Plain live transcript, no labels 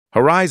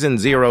Horizon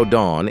Zero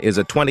Dawn is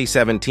a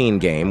 2017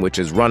 game which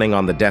is running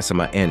on the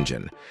Decima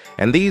engine,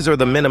 and these are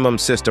the minimum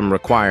system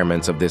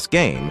requirements of this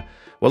game.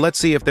 Well, let's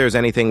see if there's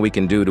anything we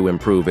can do to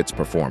improve its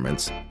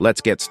performance.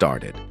 Let's get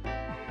started.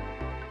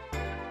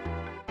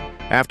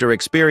 After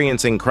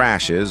experiencing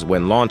crashes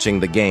when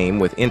launching the game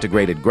with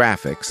integrated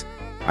graphics,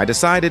 I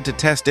decided to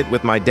test it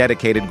with my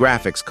dedicated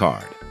graphics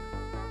card.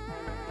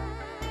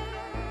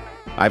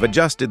 I've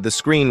adjusted the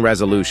screen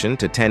resolution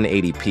to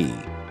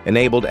 1080p,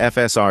 enabled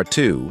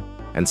FSR3,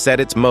 and set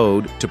its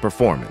mode to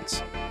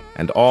performance,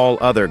 and all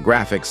other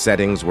graphics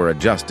settings were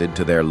adjusted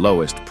to their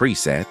lowest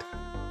preset.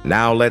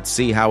 Now let's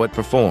see how it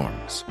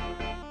performs.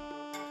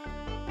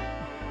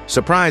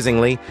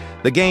 Surprisingly,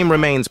 the game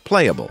remains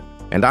playable,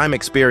 and I'm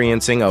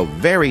experiencing a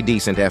very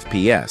decent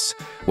FPS.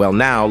 Well,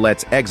 now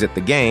let's exit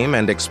the game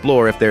and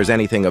explore if there's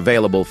anything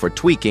available for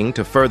tweaking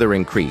to further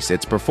increase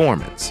its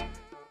performance.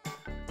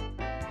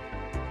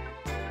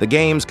 The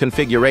game's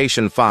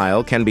configuration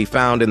file can be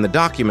found in the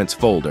Documents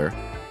folder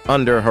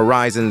under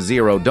Horizon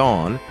Zero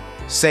Dawn,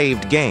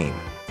 Saved Game,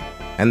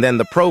 and then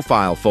the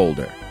Profile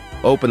folder.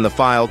 Open the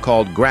file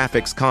called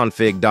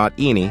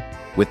graphicsconfig.ini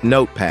with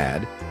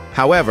Notepad.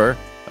 However,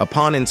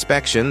 upon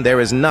inspection, there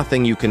is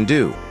nothing you can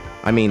do.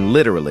 I mean,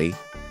 literally,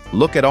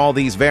 look at all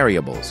these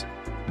variables.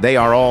 They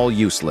are all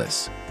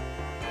useless.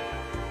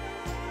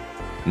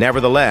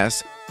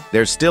 Nevertheless,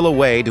 there's still a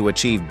way to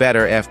achieve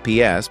better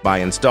FPS by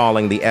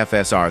installing the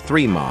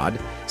FSR3 mod.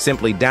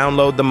 Simply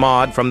download the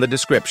mod from the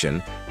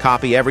description,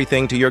 copy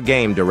everything to your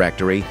game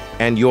directory,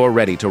 and you're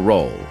ready to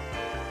roll.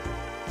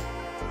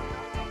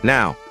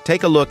 Now,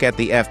 take a look at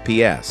the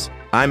FPS.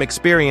 I'm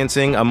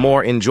experiencing a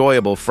more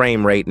enjoyable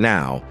frame rate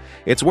now.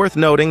 It's worth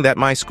noting that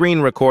my screen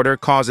recorder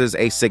causes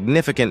a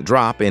significant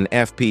drop in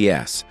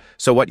FPS,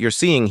 so what you're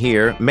seeing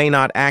here may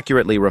not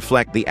accurately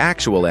reflect the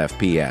actual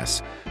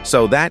FPS.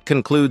 So that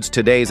concludes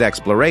today's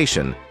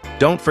exploration.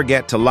 Don't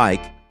forget to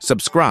like,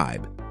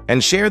 subscribe,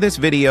 and share this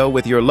video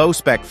with your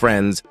low-spec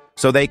friends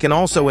so they can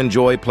also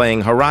enjoy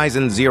playing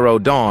Horizon Zero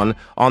Dawn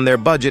on their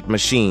budget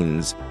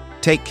machines.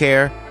 Take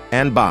care,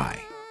 and bye.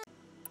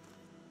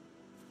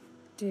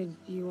 Did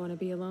you want to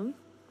be alone?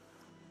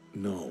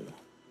 No.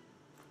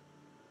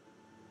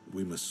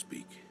 We must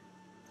speak.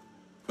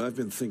 I've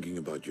been thinking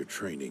about your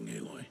training,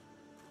 Aloy.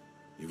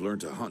 You've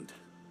learned to hunt,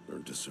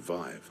 learned to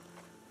survive.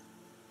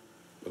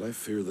 But I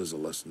fear there's a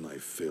lesson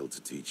I've failed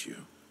to teach you.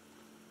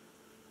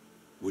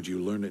 Would you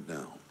learn it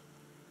now?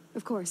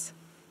 Of course.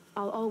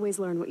 I'll always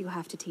learn what you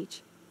have to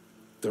teach.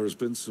 There has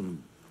been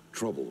some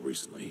trouble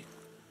recently.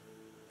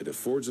 It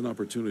affords an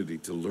opportunity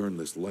to learn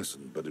this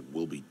lesson, but it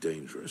will be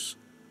dangerous.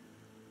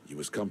 You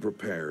must come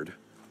prepared,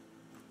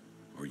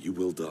 or you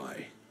will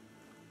die.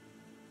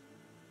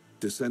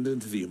 Descend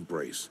into the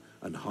Embrace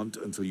and hunt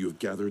until you have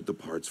gathered the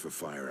parts for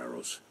fire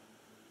arrows.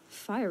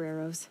 Fire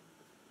arrows?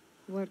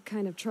 What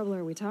kind of trouble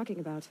are we talking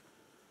about?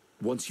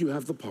 Once you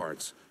have the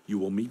parts, you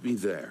will meet me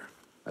there,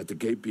 at the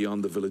gate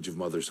beyond the village of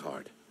Mother's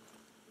Heart.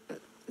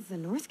 The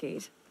North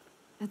Gate?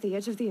 At the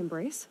edge of the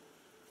Embrace?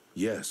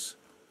 Yes.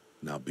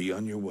 Now be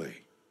on your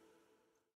way.